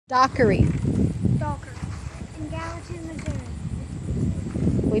Dockery. Dockery in Gallatin,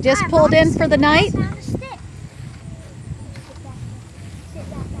 Missouri. We just pulled in for the night.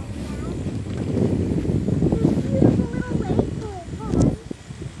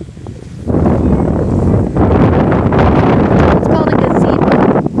 It's called a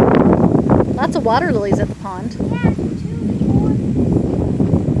gazebo. Lots of water lilies at the pond.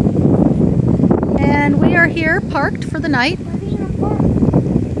 And we are here parked for the night.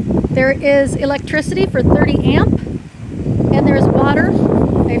 There is electricity for 30 amp, and there is water,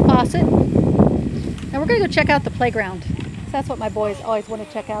 a faucet. And we're going to go check out the playground. That's what my boys always want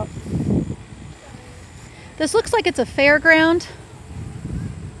to check out. This looks like it's a fairground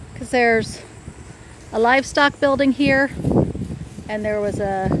because there's a livestock building here, and there was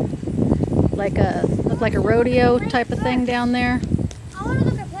looked like a rodeo type of thing down there. I want to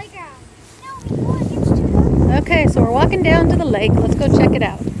look at the playground. No, before it gets too dark. Okay, so we're walking down to the lake. Let's go check it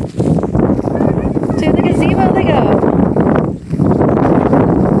out. To the gazebo they go.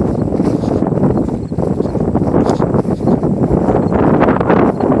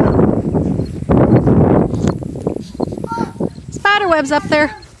 Spiderwebs up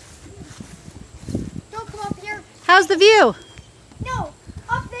there. Don't come up here. How's the view? No,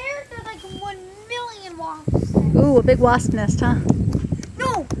 up there, there's like 1,000,000 wasps. Ooh, a big wasp nest, huh?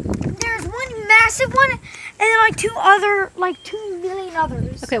 No, there's one massive one, and then like 2 million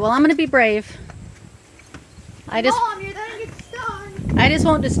others. Okay, well, I'm going to be brave. Mom, you're gonna get stung. I just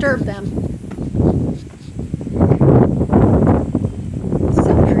won't disturb them. It's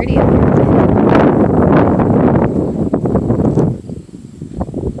so pretty up here.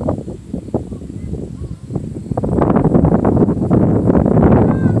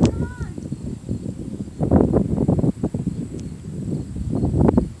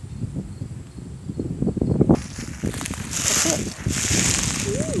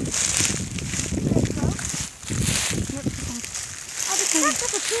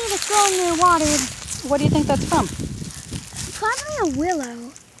 That's a tree that's growing near water. What do you think that's from? Probably a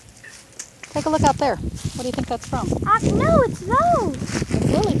willow. Take a look out there. What do you think that's from? No, it's those. It's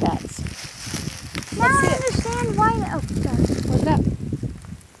lily pads. Now Let's see I understand why. Sorry. What's that?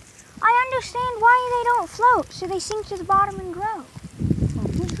 I understand why they don't float, so they sink to the bottom and grow.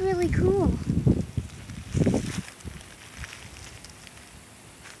 It's really cool.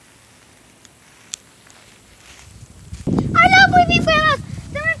 I love weeping willows.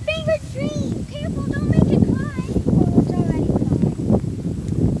 They're my favorite tree. Careful, don't make it cry. Oh, it's already crying.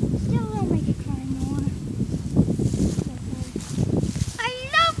 Still don't make it cry more. I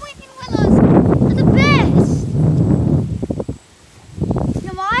love weeping willows. They're the best. You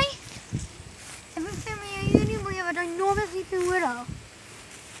know why? Every family reunion we have an enormous weeping willow.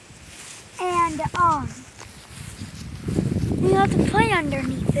 And we have to play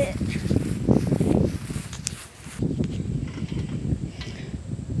underneath it.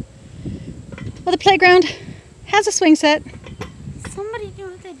 Well, the playground has a swing set. Somebody knew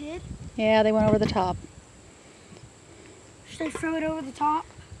what they did. Yeah, they went over the top. Should I throw it over the top?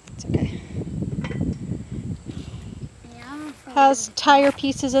 It's okay. Yeah, I'm gonna throw Has tire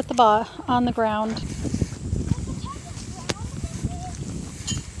pieces at the on the ground.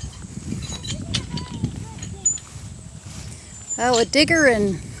 Oh, a digger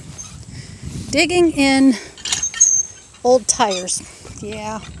and digging in old tires.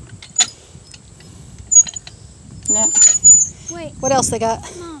 Yeah. No. Wait, What else they got?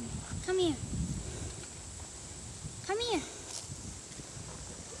 Mom, come here. Come here.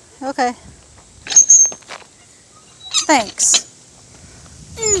 Okay. Thanks.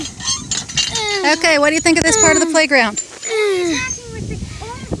 Okay, what do you think of this part of the playground? You can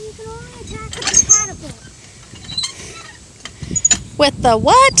only attack with the catapult. With the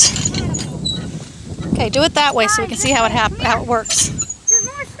what? Catapult. Okay, do it that way so we can see how it works. There's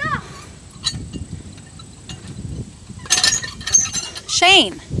more stuff.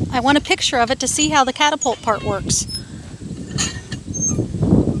 Shane, I want a picture of it to see how the catapult part works.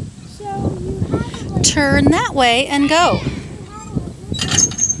 So you have like Turn that way and go.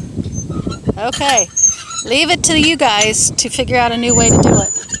 Okay, leave it to you guys to figure out a new way to do it.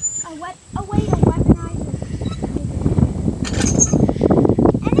 a way to weaponize it.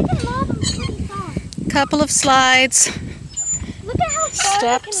 And it can lob them pretty far. Couple of slides. Look at how far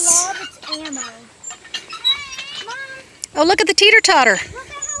Steps. it can lob its ammo. Mom, Oh, look at the teeter-totter. look at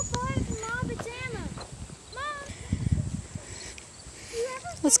how far it can lob its ammo. Mom, do you ever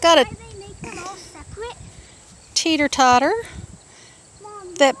It's see got a why they make them all separate? teeter-totter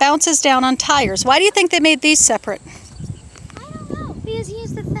Mom, that bounces down on tires. Why do you think they made these separate? I don't know. Because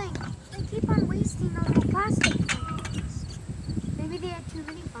here's the thing. They keep on wasting all the plastic things. Maybe they had too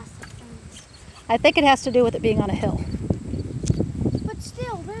many plastic I think it has to do with it being on a hill. But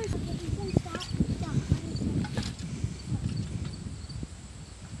still, there's a can stop.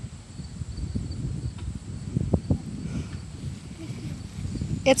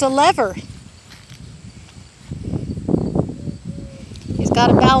 It's a lever. He's got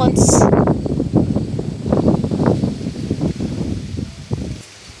to balance.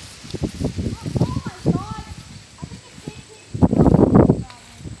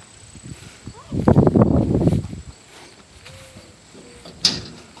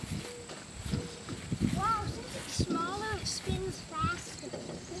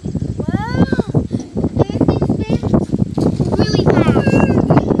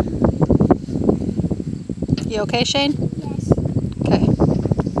 You okay, Shane? Yes. Okay.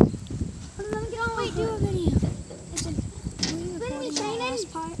 Let me get on. Wait, do a video. Were you recording that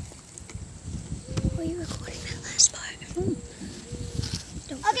last part? Were you recording that last part?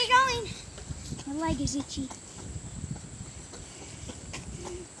 Okay, going. My leg is itchy.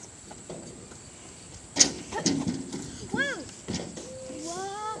 Whoa.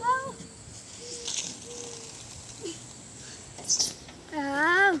 Whoa.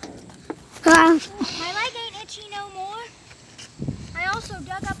 My leg ain't itchy no more. I also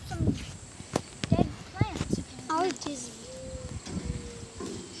dug up some dead plants. I was dizzy.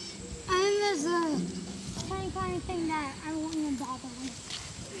 And there's a tiny thing that I won't even bother with.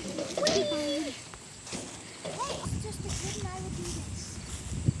 Whee! Hey, it's just a kid and I would do this.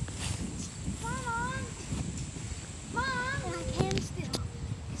 Come on. Mom! And I can still,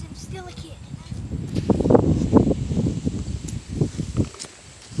 because I'm still a kid.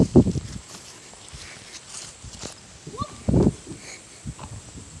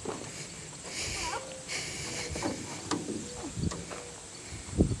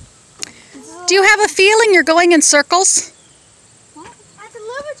 Do you have a feeling you're going in circles? What? That's a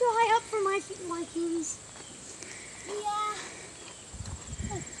little bit too high up for my likings. Yeah.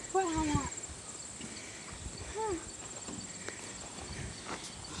 Quite high up.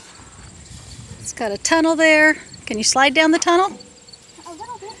 It's got a tunnel there. Can you slide down the tunnel? A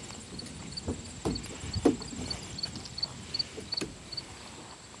little bit.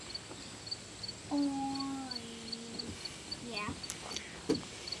 Yeah. I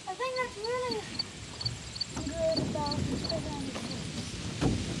think that's really good about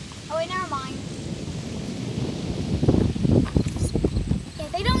oh wait, never mind. Yeah,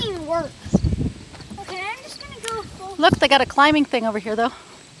 they don't even work. Okay, I'm just gonna go full. Look, they got a climbing thing over here, though.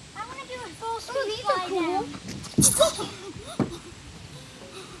 I'm gonna do a full speed slide down.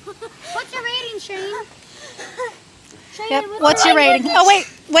 What's your rating, Shane? Shane, Yep. What's your rating? Oh,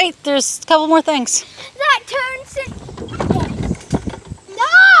 wait. There's a couple more things. That turns it.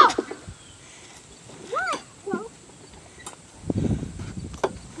 No! What? No.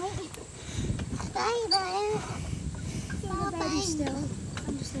 Baby still.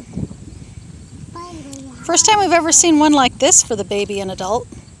 I'm just First time we've ever seen one like this for the baby and adult.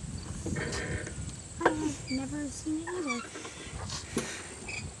 I've never seen it either.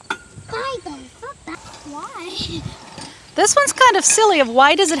 Why? This one's kind of silly. Of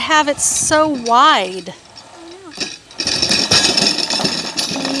why does it have it so wide?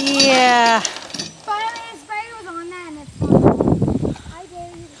 Yeah. Finally, the spider was on that and it's fine. I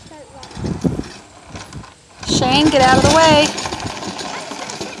dare you to start running. Shane, get out of the way.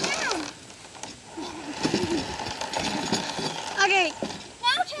 Okay.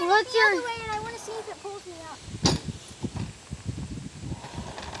 Now turn it the other way and I want to see if it pulls me up.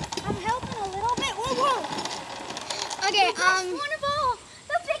 I'm helping a little bit. Whoa. Okay, the biggest one of all.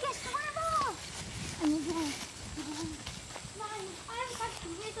 The biggest one of all. And then I have a question.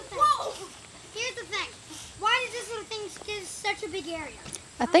 Here's the thing. Whoa. Here's the thing. Why does this little thing get such a big area?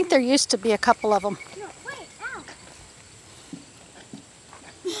 I think there used to be a couple of them. No, wait. Ow.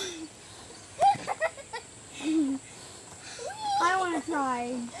 I want to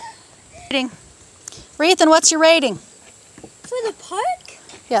try. Rating. Ethan, what's your rating? For the park?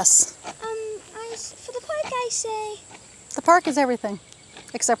 Yes. For the park, I say. The park is everything,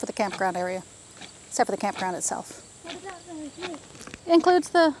 except for the campground area, except for the campground itself. What about the lake? It includes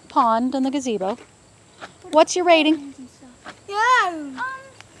the pond and the gazebo. What's your rating? Yeah. 11.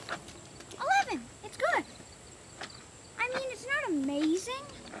 It's good. I mean, it's not amazing.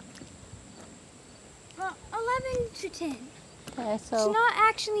 11 to 10. Okay, It's so not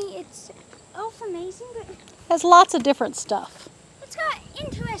actually. It's amazing, but it has lots of different stuff. it's got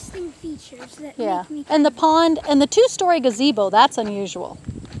interesting features that Yeah, make me. and the pond and the two-story gazebo, that's unusual.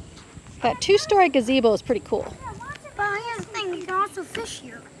 That two-story gazebo is pretty cool. But here's the thing, you can also fish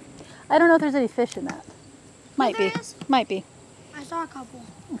here. I don't know if there's any fish in that. Might be. there is. Might be. I saw a couple.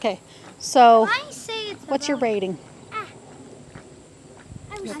 Okay, so I say it's what's your rating?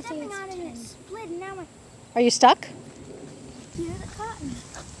 I was stepping on it and it split and now Are you stuck? yeah, the cotton.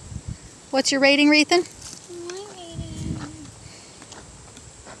 What's your rating, Rethan? My rating.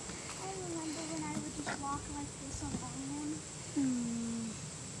 I remember when I would just walk like this on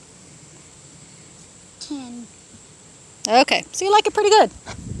them. 10. Okay, so you like it pretty good.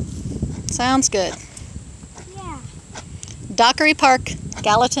 Sounds good. Yeah. Dockery Park,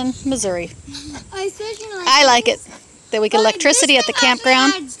 Gallatin, Missouri. I especially I like it. That we get But electricity this at the thing actually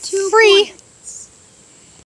campground adds 2 free.